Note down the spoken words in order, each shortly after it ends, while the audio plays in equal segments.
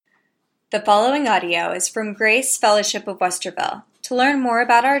The following audio is from Grace Fellowship of Westerville. To learn more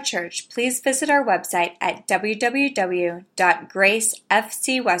about our church, please visit our website at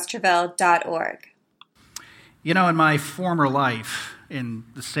www.gracefcwesterville.org. You know, in my former life in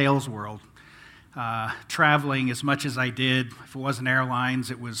the sales world, traveling as much as I did, if it wasn't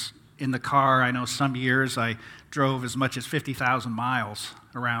airlines, it was in the car. I know some years I drove as much as 50,000 miles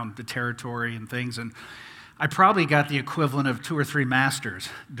around the territory and things, and I probably got the equivalent of 2 or 3 masters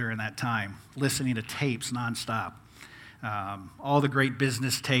during that time, listening to tapes nonstop. All the great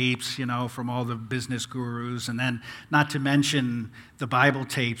business tapes, you know, from all the business gurus, and then not to mention the Bible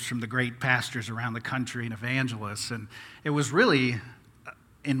tapes from the great pastors around the country and evangelists. And it was really,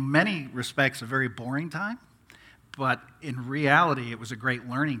 in many respects, a very boring time, but in reality, it was a great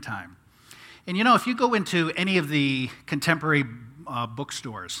learning time. And you know, if you go into any of the contemporary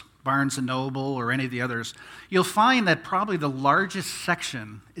bookstores, Barnes & Noble or any of the others, you'll find that probably the largest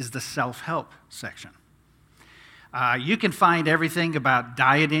section is the self-help section. You can find everything about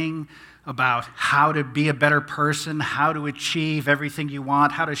dieting, about how to be a better person, how to achieve everything you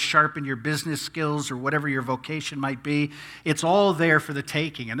want, how to sharpen your business skills or whatever your vocation might be. It's all there for the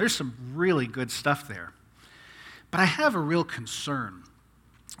taking, and there's some really good stuff there. But I have a real concern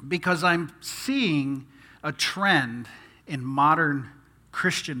because I'm seeing a trend in modern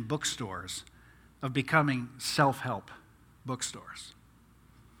Christian bookstores of becoming self-help bookstores.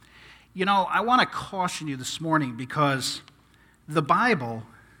 You know, I want to caution you this morning because the Bible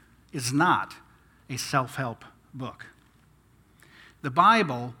is not a self-help book. The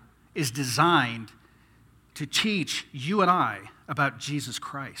Bible is designed to teach you and I about Jesus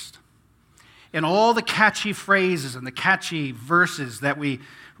Christ. And all the catchy phrases and the catchy verses that we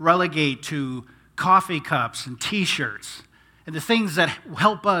relegate to coffee cups and t-shirts and the things that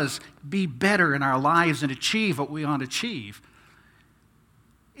help us be better in our lives and achieve what we want to achieve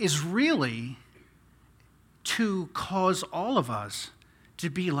is really to cause all of us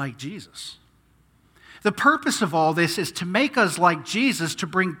to be like Jesus. The purpose of all this is to make us like Jesus, to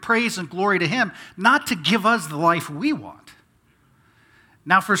bring praise and glory to Him, not to give us the life we want.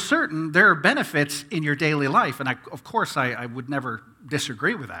 Now, for certain, there are benefits in your daily life, and of course I would never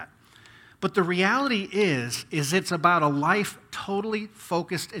disagree with that. But the reality is it's about a life totally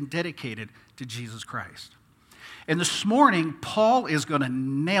focused and dedicated to Jesus Christ. And this morning, Paul is going to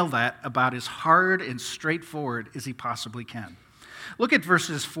nail that about as hard and straightforward as he possibly can. Look at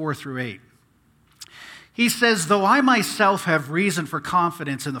verses 4 through 8. He says, "Though I myself have reason for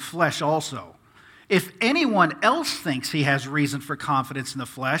confidence in the flesh also, if anyone else thinks he has reason for confidence in the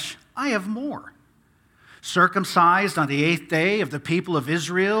flesh, I have more. Circumcised on the 8th day of the people of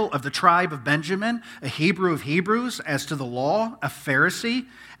Israel, of the tribe of Benjamin, a Hebrew of Hebrews, as to the law, a Pharisee,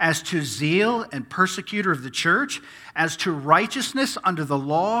 as to zeal and persecutor of the church, as to righteousness under the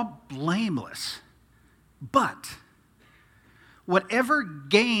law, blameless. But whatever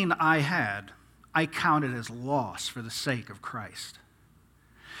gain I had, I counted as loss for the sake of Christ.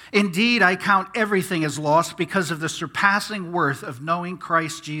 Indeed, I count everything as loss because of the surpassing worth of knowing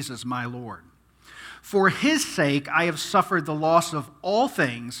Christ Jesus, my Lord. For His sake, I have suffered the loss of all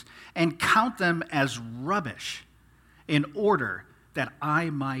things and count them as rubbish in order that I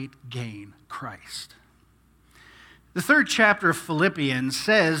might gain Christ." The 3rd chapter of Philippians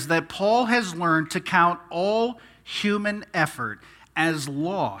says that Paul has learned to count all human effort as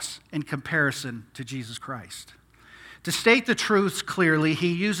loss in comparison to Jesus Christ. To state the truths clearly,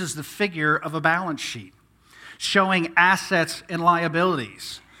 he uses the figure of a balance sheet, showing assets and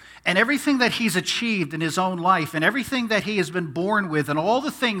liabilities. And everything that he's achieved in his own life and everything that he has been born with and all the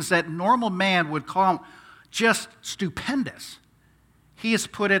things that normal man would call just stupendous, he has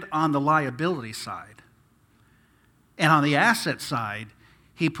put it on the liability side. And on the asset side,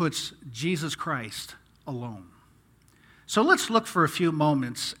 he puts Jesus Christ alone. So let's look for a few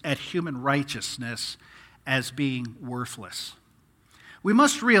moments at human righteousness as being worthless. We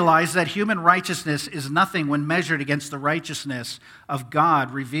must realize that human righteousness is nothing when measured against the righteousness of God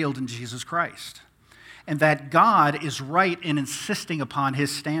revealed in Jesus Christ, and that God is right in insisting upon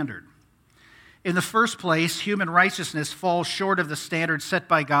His standard. In the first place, human righteousness falls short of the standard set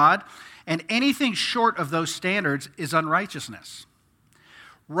by God, and anything short of those standards is unrighteousness.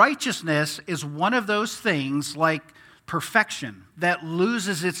 Righteousness is one of those things like perfection that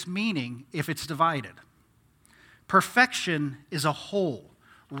loses its meaning if it's divided. Perfection is a whole.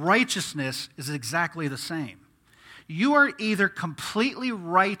 Righteousness is exactly the same. You are either completely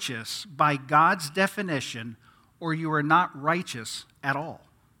righteous by God's definition or you are not righteous at all.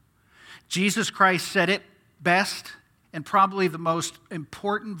 Jesus Christ said it best and probably the most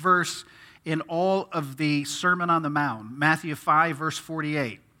important verse in all of the Sermon on the Mount, Matthew 5, verse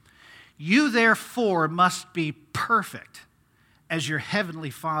 48. You therefore must be perfect as your heavenly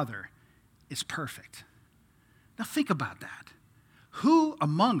Father is perfect. Now think about that. Who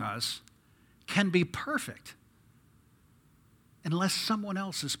among us can be perfect unless someone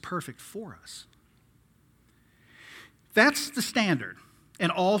else is perfect for us? That's the standard,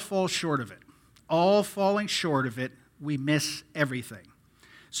 and all fall short of it. All falling short of it, we miss everything.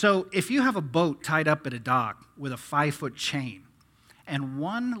 So if you have a boat tied up at a dock with a 5-foot chain and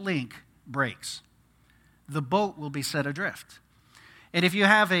one link breaks, the boat will be set adrift. And if you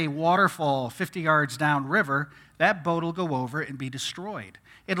have a waterfall 50 yards downriver, that boat will go over and be destroyed.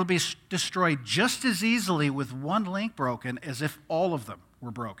 It'll be destroyed just as easily with one link broken as if all of them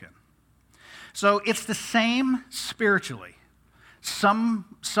were broken. So it's the same spiritually. Some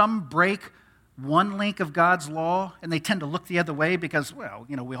break one link of God's law, and they tend to look the other way because, well,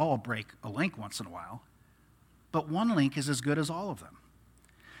 we all break a link once in a while. But one link is as good as all of them.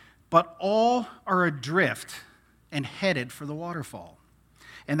 But all are adrift and headed for the waterfall.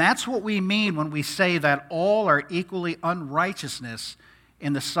 And that's what we mean when we say that all are equally unrighteousness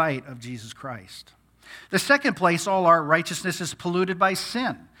in the sight of Jesus Christ. The second place, all our righteousness is polluted by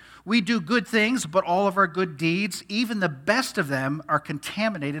sin. We do good things, but all of our good deeds, even the best of them, are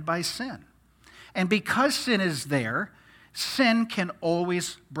contaminated by sin. And because sin is there, sin can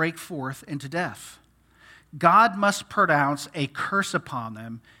always break forth into death. God must pronounce a curse upon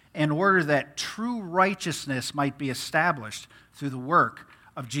them in order that true righteousness might be established through the work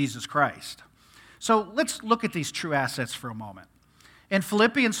of Jesus Christ. So let's look at these true assets for a moment. In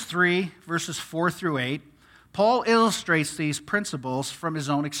Philippians 3, verses 4 through 8, Paul illustrates these principles from his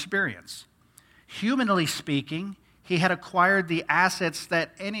own experience. Humanly speaking, he had acquired the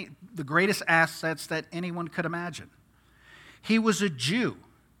greatest assets that anyone could imagine. He was a Jew,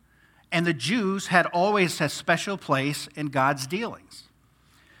 and the Jews had always a special place in God's dealings.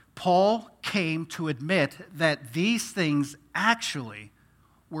 Paul came to admit that these things actually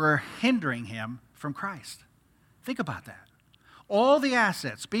were hindering him from Christ. Think about that. All the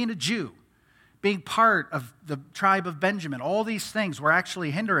assets, being a Jew, being part of the tribe of Benjamin, all these things were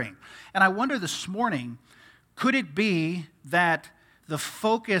actually hindering. And I wonder this morning, could it be that the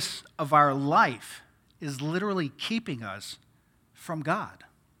focus of our life is literally keeping us from God?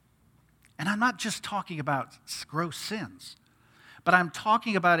 And I'm not just talking about gross sins, but I'm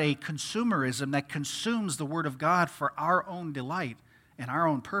talking about a consumerism that consumes the Word of God for our own delight and our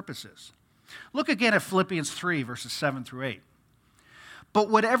own purposes. Look again at Philippians 3, verses 7 through 8. But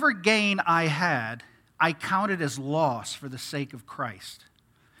whatever gain I had, I counted as loss for the sake of Christ.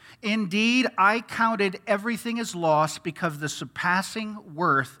 Indeed, I counted everything as loss because of the surpassing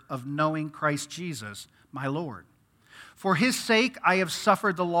worth of knowing Christ Jesus, my Lord. For his sake, I have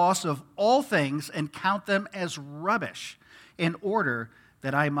suffered the loss of all things and count them as rubbish in order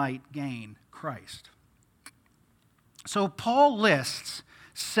that I might gain Christ. So Paul lists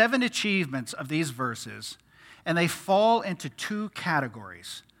 7 achievements of these verses, and they fall into 2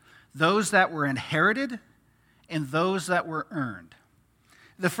 categories: those that were inherited and those that were earned.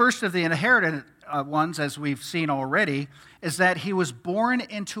 The first of the inherited ones, as we've seen already, is that he was born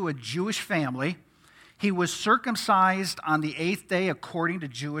into a Jewish family. He was circumcised on the 8th day according to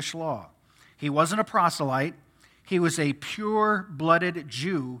Jewish law. He wasn't a proselyte. He was a pure-blooded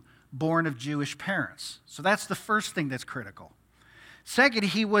Jew born of Jewish parents. So that's the first thing that's critical. Second,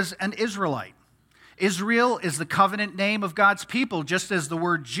 he was an Israelite. Israel is the covenant name of God's people. Just as the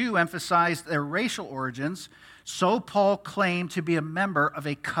word Jew emphasized their racial origins, so Paul claimed to be a member of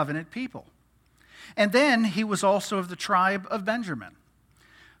a covenant people. And then he was also of the tribe of Benjamin.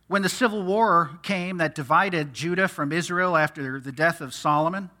 When the civil war came that divided Judah from Israel after the death of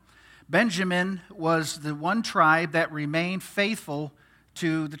Solomon, Benjamin was the one tribe that remained faithful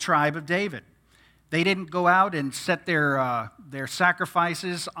to the tribe of David. They didn't go out and set their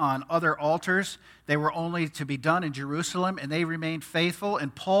sacrifices on other altars. They were only to be done in Jerusalem, and they remained faithful,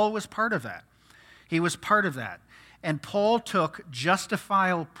 and Paul was part of that. He was part of that. And Paul took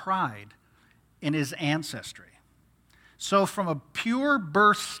justifiable pride in his ancestry. So from a pure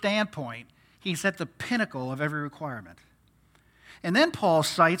birth standpoint, he's at the pinnacle of every requirement. And then Paul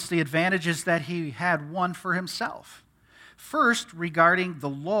cites the advantages that he had won for himself. First, regarding the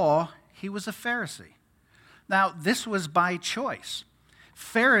law, he was a Pharisee. Now, this was by choice.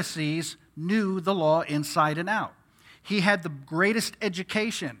 Pharisees knew the law inside and out. He had the greatest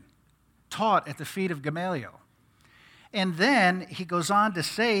education taught at the feet of Gamaliel. And then he goes on to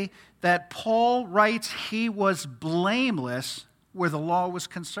say that Paul writes he was blameless where the law was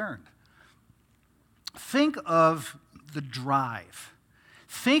concerned. Think of the drive.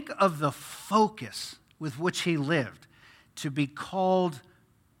 Think of the focus with which he lived to be called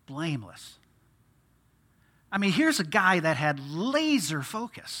blameless. I mean, here's a guy that had laser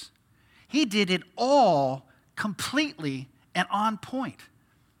focus. He did it all completely and on point,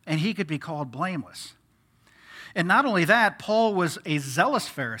 and he could be called blameless. And not only that, Paul was a zealous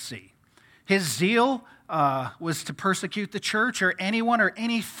Pharisee. His zeal was to persecute the church or anyone or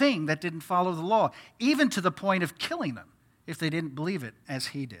anything that didn't follow the law, even to the point of killing them if they didn't believe it as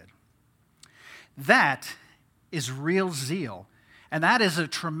he did. That is real zeal, and that is a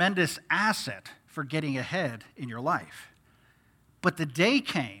tremendous asset for getting ahead in your life. But the day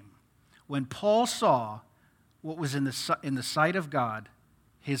came when Paul saw what was in the sight of God,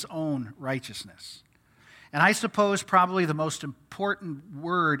 his own righteousness. And I suppose probably the most important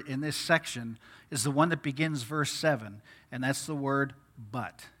word in this section is the one that begins verse 7, and that's the word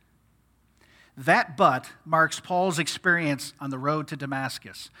but. That but marks Paul's experience on the road to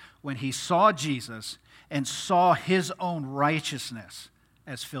Damascus when he saw Jesus and saw his own righteousness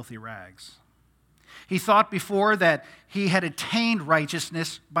as filthy rags. He thought before that he had attained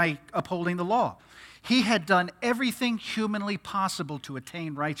righteousness by upholding the law. He had done everything humanly possible to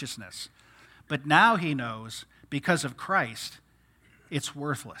attain righteousness. But now he knows, because of Christ, it's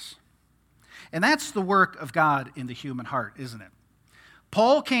worthless. And that's the work of God in the human heart, isn't it?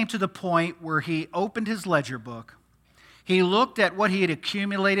 Paul came to the point where he opened his ledger book. He looked at what he had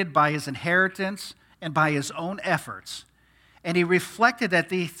accumulated by his inheritance and by his own efforts, and he reflected that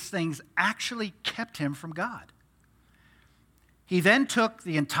these things actually kept him from God. He then took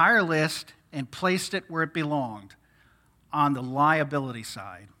the entire list and placed it where it belonged, on the liability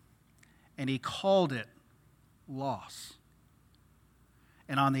side, and he called it loss.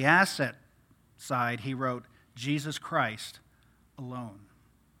 And on the asset side, he wrote, Jesus Christ alone.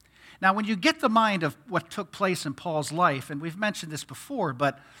 Now, when you get the mind of what took place in Paul's life, and we've mentioned this before,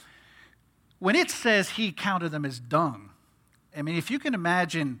 but when it says he counted them as dung, I mean, if you can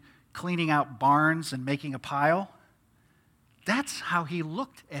imagine cleaning out barns and making a pile, that's how he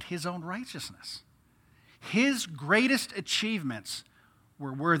looked at his own righteousness. His greatest achievements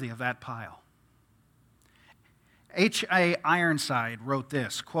were worthy of that pile. H.A. Ironside wrote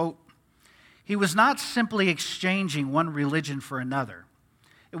this, quote, "He was not simply exchanging one religion for another.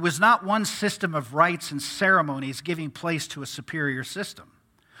 It was not one system of rites and ceremonies giving place to a superior system,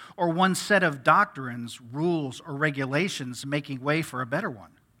 or one set of doctrines, rules, or regulations making way for a better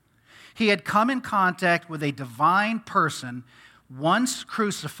one. He had come in contact with a divine person, once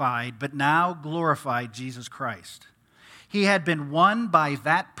crucified, but now glorified Jesus Christ. He had been won by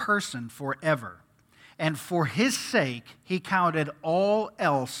that person forever, and for his sake, he counted all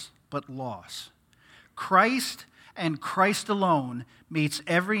else but loss. Christ and Christ alone meets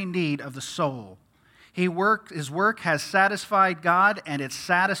every need of the soul. His work has satisfied God, and it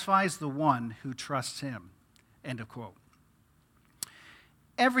satisfies the one who trusts him." End of quote.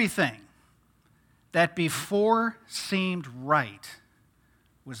 Everything that before seemed right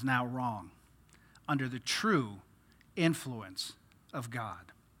was now wrong under the true influence of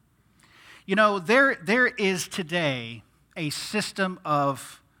God. You know, there is today a system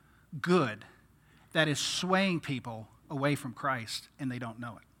of good that is swaying people away from Christ, and they don't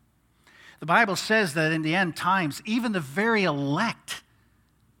know it. The Bible says that in the end times, even the very elect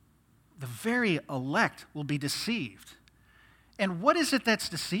will be deceived. And what is it that's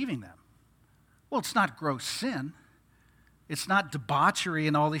deceiving them? Well, it's not gross sin. It's not debauchery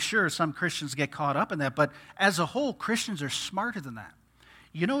and all these. Sure, some Christians get caught up in that, but as a whole, Christians are smarter than that.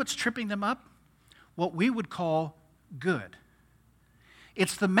 You know what's tripping them up? What we would call good.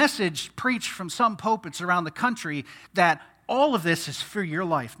 It's the message preached from some pulpits around the country that all of this is for your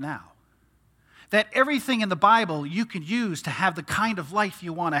life now. That everything in the Bible you can use to have the kind of life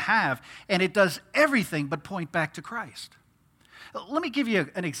you want to have, and it does everything but point back to Christ. Let me give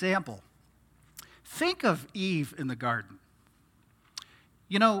you an example. Think of Eve in the garden.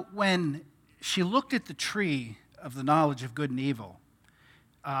 You know, when she looked at the tree of the knowledge of good and evil,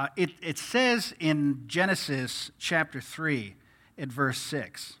 it says in Genesis chapter 3, at verse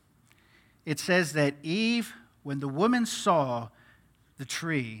 6, it says that Eve, when the woman saw the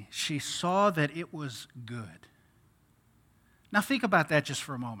tree, she saw that it was good. Now think about that just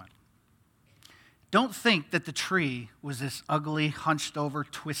for a moment. Don't think that the tree was this ugly, hunched over,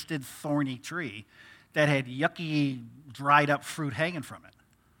 twisted, thorny tree that had yucky, dried up fruit hanging from it.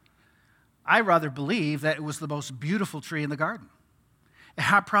 I rather believe that it was the most beautiful tree in the garden.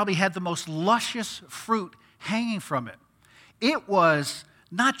 It probably had the most luscious fruit hanging from it. It was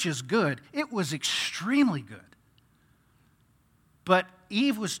not just good, it was extremely good. But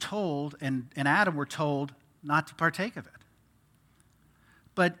Eve was told, and Adam were told, not to partake of it.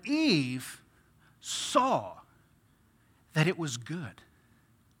 But Eve saw that it was good.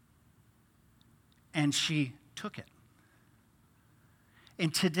 and she took it.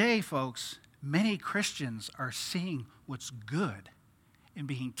 And today, folks, many Christians are seeing what's good and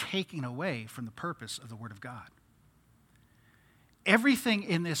being taken away from the purpose of the Word of God. Everything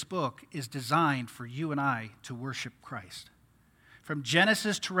in this book is designed for you and I to worship Christ. From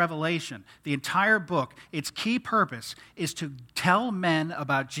Genesis to Revelation, the entire book, its key purpose is to tell men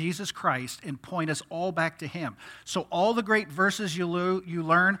about Jesus Christ and point us all back to Him. So all the great verses you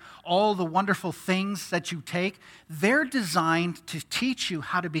learn, all the wonderful things that you take, they're designed to teach you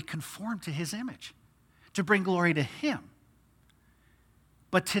how to be conformed to His image, to bring glory to Him.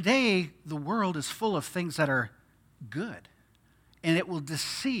 But today, the world is full of things that are good, and it will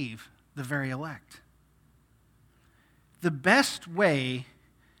deceive the very elect. The best way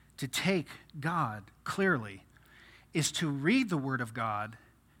to take God clearly is to read the Word of God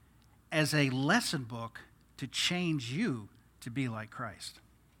as a lesson book to change you to be like Christ.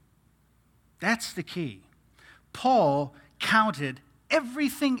 That's the key. Paul counted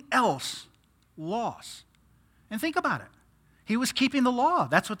everything else loss. And think about it. He was keeping the law.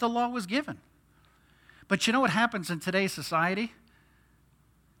 That's what the law was given. But you know what happens in today's society?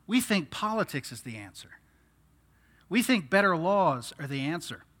 We think politics is the answer. We think better laws are the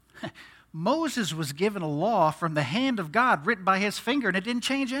answer. Moses was given a law from the hand of God written by his finger, and it didn't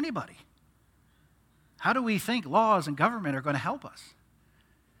change anybody. How do we think laws and government are going to help us?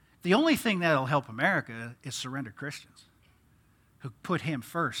 The only thing that will help America is surrendered Christians who put Him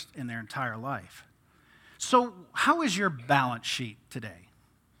first in their entire life. So how is your balance sheet today?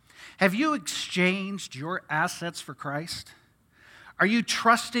 Have you exchanged your assets for Christ? Are you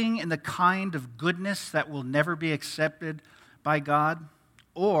trusting in the kind of goodness that will never be accepted by God?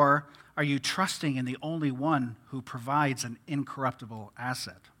 Or are you trusting in the only one who provides an incorruptible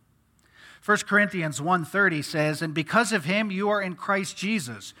asset? 1 Corinthians 1:30 says, "And because of Him you are in Christ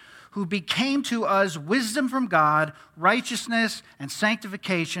Jesus, who became to us wisdom from God, righteousness and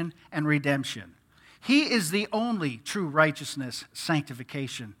sanctification and redemption." He is the only true righteousness,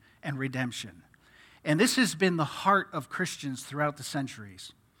 sanctification, and redemption. And this has been the heart of Christians throughout the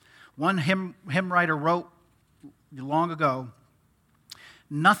centuries. One hymn writer wrote long ago,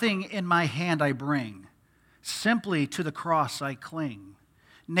 "Nothing in my hand I bring, simply to the cross I cling.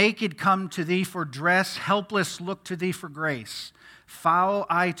 Naked come to Thee for dress, helpless look to Thee for grace. Foul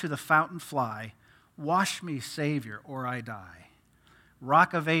I to the fountain fly, wash me, Savior, or I die.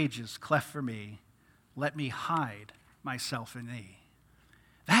 Rock of ages, cleft for me, let me hide myself in Thee."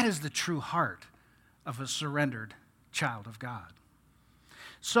 That is the true heart of a surrendered child of God.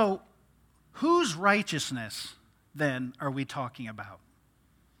 So, whose righteousness, then, are we talking about?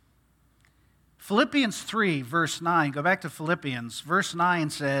 Philippians 3, verse 9, go back to Philippians, verse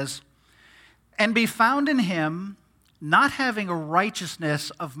 9 says, "And be found in Him, not having a righteousness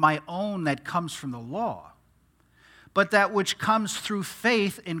of my own that comes from the law, but that which comes through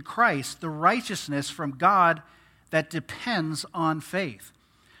faith in Christ, the righteousness from God that depends on faith."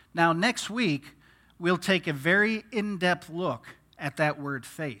 Now, next week, we'll take a very in-depth look at that word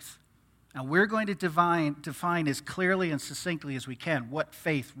faith. And we're going to define as clearly and succinctly as we can what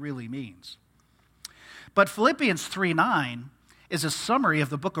faith really means. But Philippians 3:9 is a summary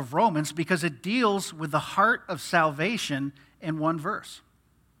of the book of Romans because it deals with the heart of salvation in one verse.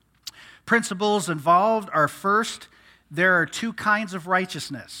 Principles involved are, first, there are two kinds of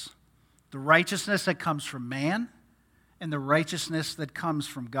righteousness: the righteousness that comes from man and the righteousness that comes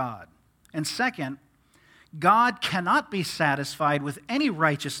from God. And second, God cannot be satisfied with any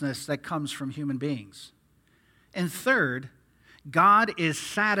righteousness that comes from human beings. And third, God is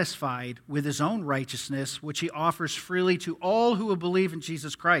satisfied with His own righteousness, which He offers freely to all who will believe in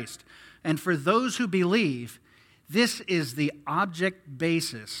Jesus Christ. And for those who believe, this is the object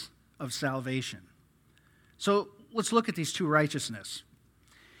basis of salvation. So let's look at these two righteousnesses.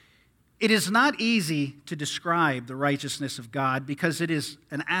 It is not easy to describe the righteousness of God because it is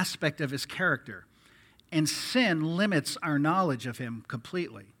an aspect of His character, and sin limits our knowledge of Him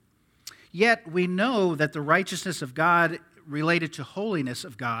completely. Yet we know that the righteousness of God related to holiness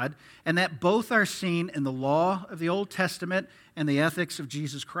of God, and that both are seen in the law of the Old Testament and the ethics of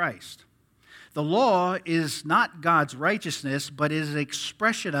Jesus Christ. The law is not God's righteousness, but is an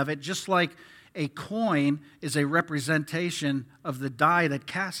expression of it, just like a coin is a representation of the die that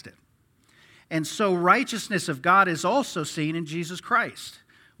cast it. And so righteousness of God is also seen in Jesus Christ.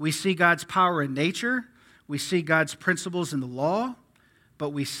 We see God's power in nature, we see God's principles in the law,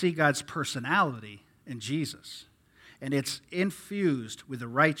 but we see God's personality in Jesus. And it's infused with the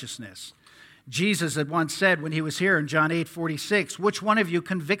righteousness. Jesus had once said when He was here in John 8:46, "Which one of you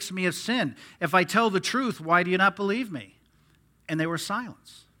convicts me of sin? If I tell the truth, why do you not believe me?" And they were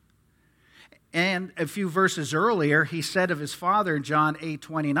silent. And a few verses earlier, he said of his Father in John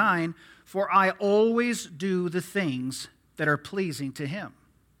 8:29, "For I always do the things that are pleasing to him."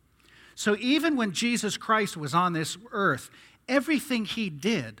 So even when Jesus Christ was on this earth, everything he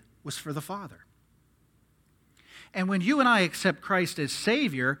did was for the Father. And when you and I accept Christ as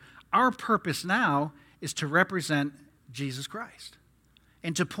Savior, our purpose now is to represent Jesus Christ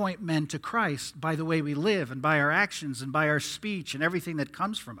and to point men to Christ by the way we live and by our actions and by our speech and everything that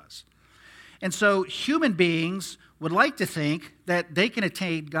comes from us. And so human beings would like to think that they can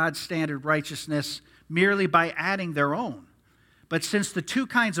attain God's standard righteousness merely by adding their own. But since the two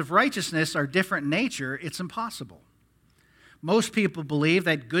kinds of righteousness are different in nature, it's impossible. Most people believe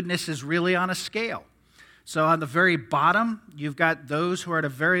that goodness is really on a scale. So on the very bottom, you've got those who are at a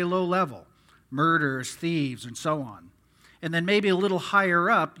very low level, murderers, thieves, and so on. And then maybe a little higher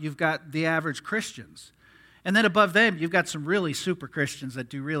up, you've got the average Christians. And then above them, you've got some really super Christians that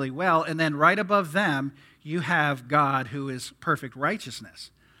do really well. And then right above them, you have God who is perfect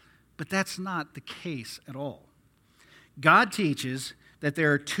righteousness. But that's not the case at all. God teaches that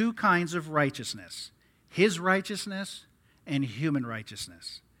there are two kinds of righteousness, his righteousness and human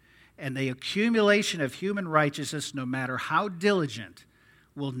righteousness. And the accumulation of human righteousness, no matter how diligent,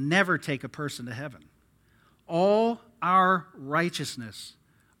 will never take a person to heaven. All our righteousness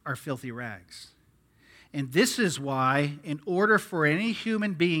are filthy rags. And this is why, in order for any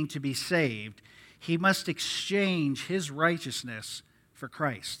human being to be saved, he must exchange his righteousness for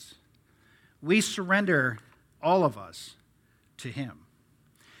Christ. We surrender, all of us, to him.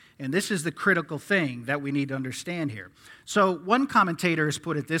 And this is the critical thing that we need to understand here. So one commentator has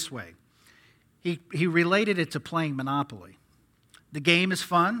put it this way. He related it to playing Monopoly. The game is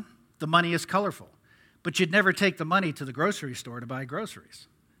fun, the money is colorful, but you'd never take the money to the grocery store to buy groceries.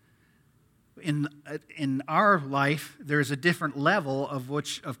 In our life, there's a different level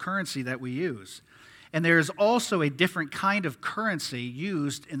of currency that we use. And there's also a different kind of currency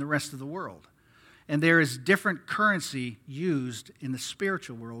used in the rest of the world. And there is different currency used in the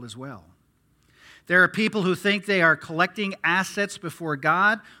spiritual world as well. There are people who think they are collecting assets before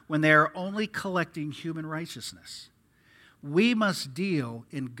God when they are only collecting human righteousness. We must deal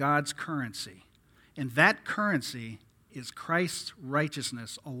in God's currency, and that currency is Christ's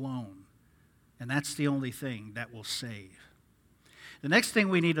righteousness alone. And that's the only thing that will save. The next thing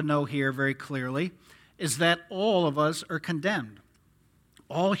we need to know here very clearly is that all of us are condemned.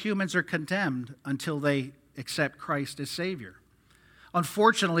 All humans are condemned until they accept Christ as Savior.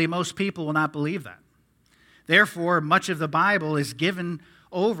 Unfortunately, most people will not believe that. Therefore, much of the Bible is given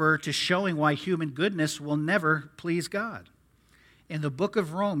over to showing why human goodness will never please God. And the book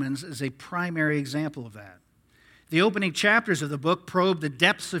of Romans is a primary example of that. The opening chapters of the book probe the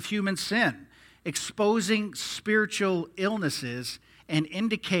depths of human sin, exposing spiritual illnesses and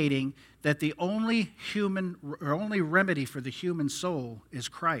indicating that the only remedy for the human soul is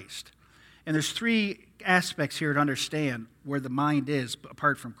Christ. And there's three aspects here to understand where the mind is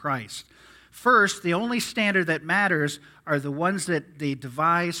apart from Christ. First, the only standard that matters are the ones that they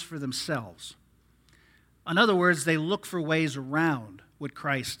devise for themselves. In other words, they look for ways around what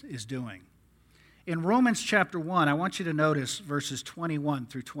Christ is doing. In Romans chapter 1, I want you to notice verses 21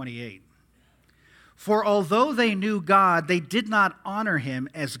 through 28. For although they knew God, they did not honor him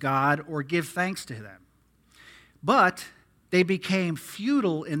as God or give thanks to him. But they became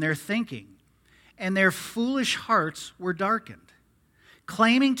futile in their thinking, and their foolish hearts were darkened.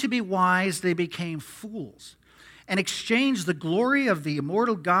 Claiming to be wise, they became fools, and exchanged the glory of the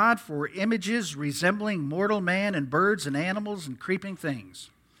immortal God for images resembling mortal man and birds and animals and creeping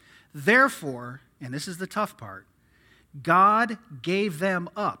things. Therefore, and this is the tough part, God gave them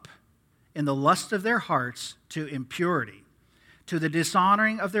up in the lust of their hearts to impurity, to the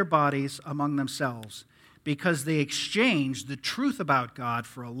dishonoring of their bodies among themselves, because they exchanged the truth about God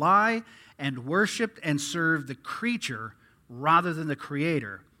for a lie and worshiped and served the creature rather than the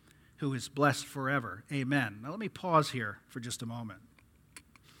Creator, who is blessed forever. Amen. Now let me pause here for just a moment.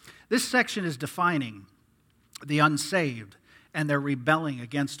 This section is defining the unsaved and their rebelling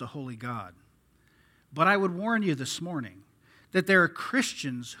against a holy God. But I would warn you this morning that there are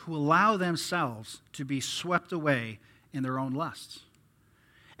Christians who allow themselves to be swept away in their own lusts.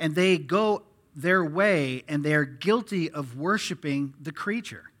 And they go their way and they're guilty of worshiping the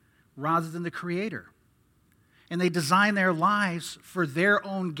creature rather than the Creator. And they design their lives for their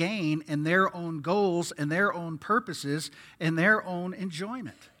own gain and their own goals and their own purposes and their own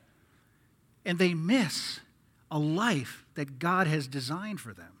enjoyment. And they miss a life that God has designed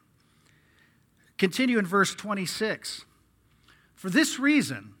for them. Continue in verse 26. For this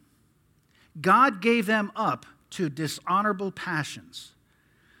reason, God gave them up to dishonorable passions.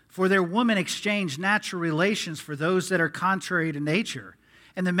 For their women exchange natural relations for those that are contrary to nature.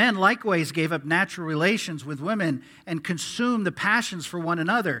 And the men likewise gave up natural relations with women and consumed the passions for one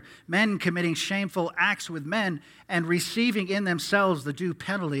another, men committing shameful acts with men and receiving in themselves the due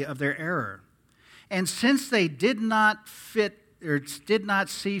penalty of their error. And since they did not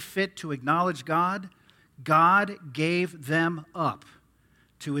see fit to acknowledge God, God gave them up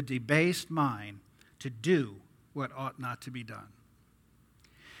to a debased mind to do what ought not to be done.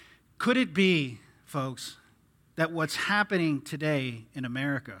 Could it be, folks, that what's happening today in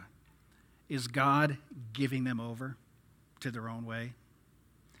America is God giving them over to their own way?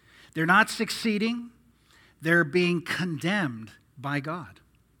 They're not succeeding. They're being condemned by God.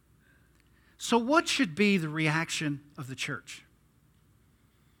 So what should be the reaction of the church?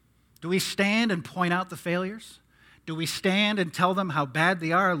 Do we stand and point out the failures? Do we stand and tell them how bad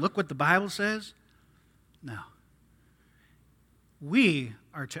they are? Look what the Bible says? No. We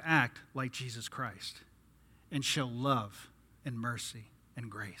are to act like Jesus Christ and show love and mercy and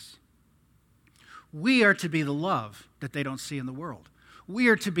grace. We are to be the love that they don't see in the world. We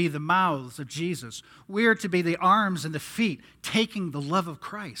are to be the mouths of Jesus. We are to be the arms and the feet taking the love of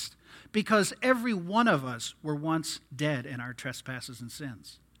Christ, because every one of us were once dead in our trespasses and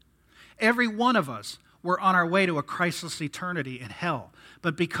sins. Every one of us were on our way to a Christless eternity in hell.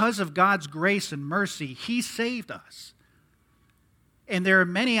 But because of God's grace and mercy, He saved us. And there are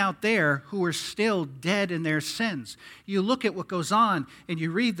many out there who are still dead in their sins. You look at what goes on and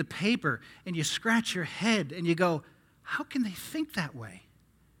you read the paper and you scratch your head and you go, how can they think that way?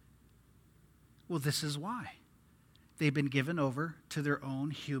 Well, this is why. They've been given over to their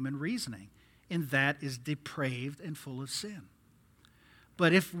own human reasoning, and that is depraved and full of sin.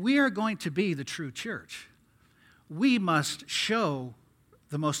 But if we are going to be the true church, we must show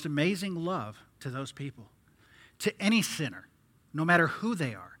the most amazing love to those people, to any sinner, no matter who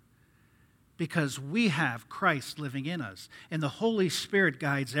they are, because we have Christ living in us, and the Holy Spirit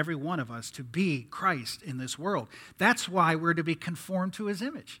guides every one of us to be Christ in this world. That's why we're to be conformed to His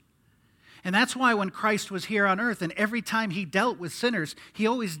image. And that's why when Christ was here on earth, and every time He dealt with sinners, He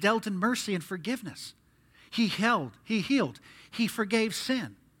always dealt in mercy and forgiveness. He healed, He forgave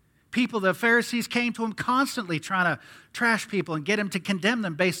sin. The Pharisees came to Him constantly trying to trash people and get Him to condemn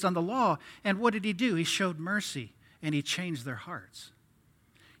them based on the law. And what did He do? He showed mercy, and He changed their hearts.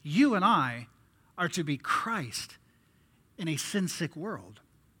 You and I are to be Christ in a sin-sick world.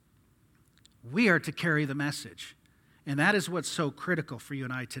 We are to carry the message. And that is what's so critical for you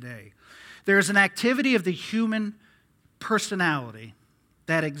and I today. There is an activity of the human personality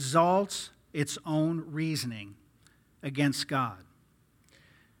that exalts its own reasoning against God.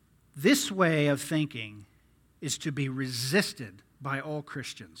 This way of thinking is to be resisted by all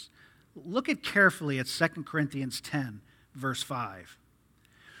Christians. Look carefully at 2 Corinthians 10, verse 5.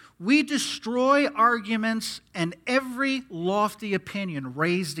 We destroy arguments and every lofty opinion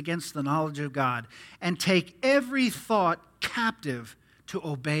raised against the knowledge of God, and take every thought captive to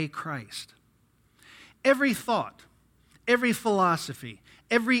obey Christ. Every thought, every philosophy,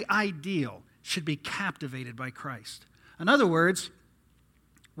 every ideal should be captivated by Christ. In other words,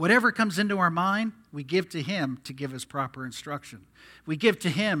 whatever comes into our mind, we give to Him to give us proper instruction. We give to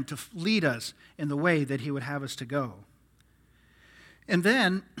Him to lead us in the way that He would have us to go. And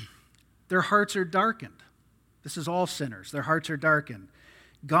then their hearts are darkened. This is all sinners. Their hearts are darkened.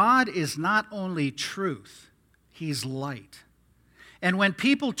 God is not only truth, He's light. And when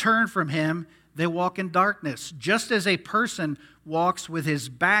people turn from Him, they walk in darkness, just as a person walks with his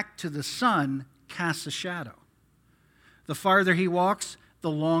back to the sun casts a shadow. The farther he walks, the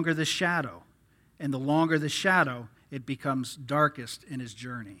longer the shadow. And the longer the shadow, it becomes darkest in his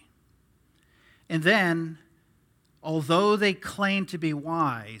journey. And then, although they claim to be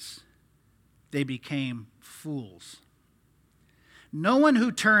wise, they became fools. No one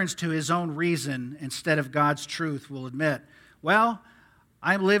who turns to his own reason instead of God's truth will admit, well,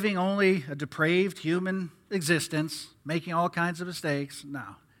 I'm living only a depraved human existence, making all kinds of mistakes. No,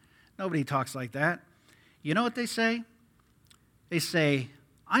 nobody talks like that. You know what they say? They say,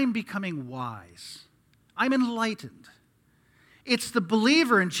 I'm becoming wise. I'm enlightened. It's the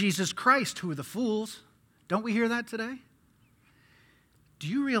believer in Jesus Christ who are the fools. Don't we hear that today? Do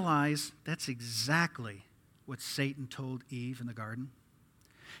you realize that's exactly what Satan told Eve in the garden?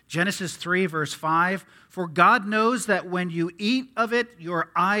 Genesis 3, verse 5, for God knows that when you eat of it, your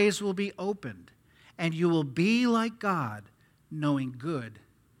eyes will be opened, and you will be like God, knowing good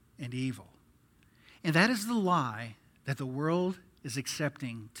and evil. And that is the lie that the world is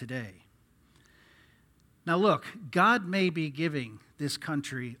accepting today. Now look, God may be giving this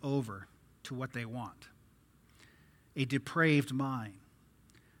country over to what they want, a depraved mind.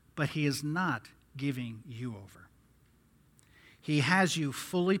 but he is not giving you over. He has you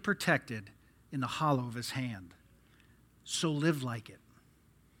fully protected in the hollow of his hand. So live like it.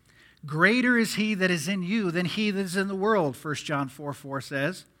 Greater is he that is in you than he that is in the world, 1 John 4:4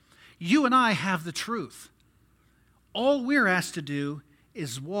 says. You and I have the truth. All we're asked to do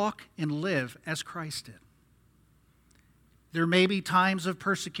is walk and live as Christ did. There may be times of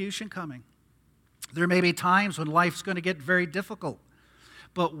persecution coming. There may be times when life's going to get very difficult.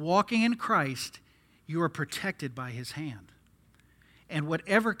 But walking in Christ, you are protected by his hand. And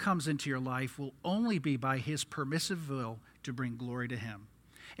whatever comes into your life will only be by his permissive will to bring glory to him.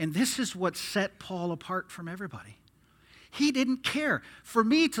 And this is what set Paul apart from everybody. He didn't care. For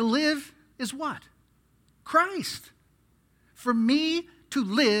me to live is what? Christ. For me to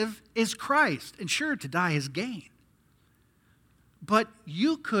live is Christ. And sure, to die is gain. But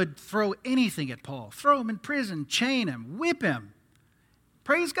you could throw anything at Paul. Throw him in prison, chain him, whip him.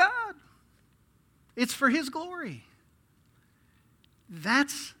 Praise God. It's for his glory.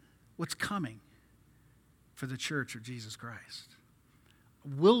 That's what's coming for the church of Jesus Christ.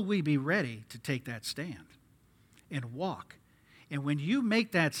 Will we be ready to take that stand and walk? And when you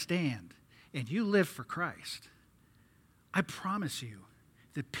make that stand and you live for Christ, I promise you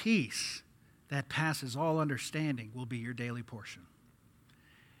the peace that passes all understanding will be your daily portion.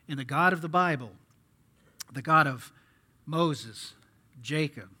 And the God of the Bible, the God of Moses,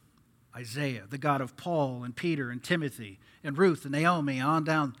 Jacob, Isaiah, the God of Paul and Peter and Timothy and Ruth and Naomi, on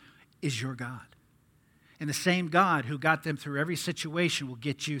down, is your God. And the same God who got them through every situation will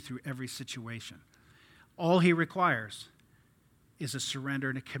get you through every situation. All he requires is a surrender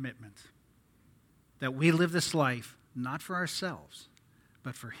and a commitment. That we live this life not for ourselves,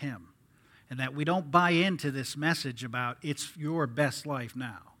 but for him. And that we don't buy into this message about it's your best life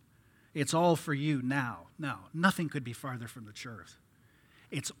now. It's all for you now. No, nothing could be farther from the truth.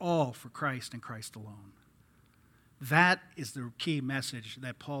 It's all for Christ and Christ alone. That is the key message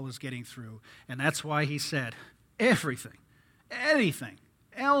that Paul is getting through. And that's why he said, everything, anything,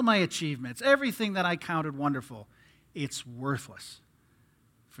 all my achievements, everything that I counted wonderful, it's worthless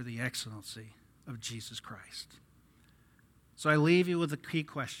for the excellency of Jesus Christ. So I leave you with a key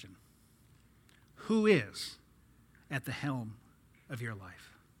question. Who is at the helm of your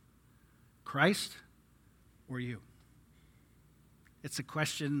life? Christ or you? It's a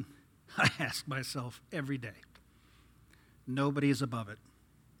question I ask myself every day. Nobody is above it.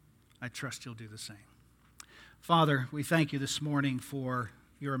 I trust you'll do the same. Father, we thank you this morning for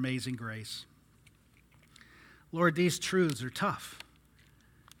your amazing grace. Lord, these truths are tough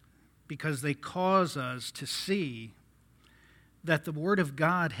because they cause us to see that the Word of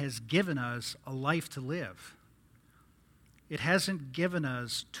God has given us a life to live. It hasn't given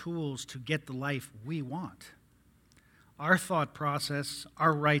us tools to get the life we want. Our thought process,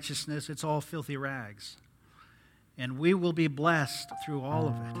 our righteousness, it's all filthy rags. And we will be blessed through all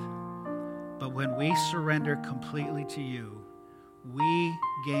of it. But when we surrender completely to you, we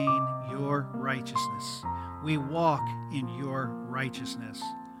gain your righteousness. We walk in your righteousness,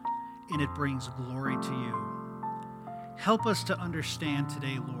 and it brings glory to you. Help us to understand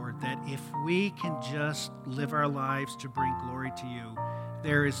today, Lord, that if we can just live our lives to bring glory to you,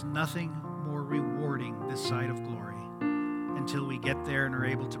 there is nothing more rewarding this side of glory until we get there and are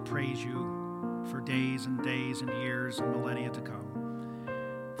able to praise you for days and days and years and millennia to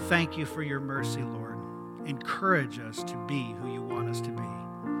come. Thank you for your mercy, Lord. Encourage us to be who you want us to be.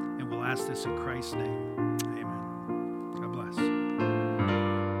 And we'll ask this in Christ's name.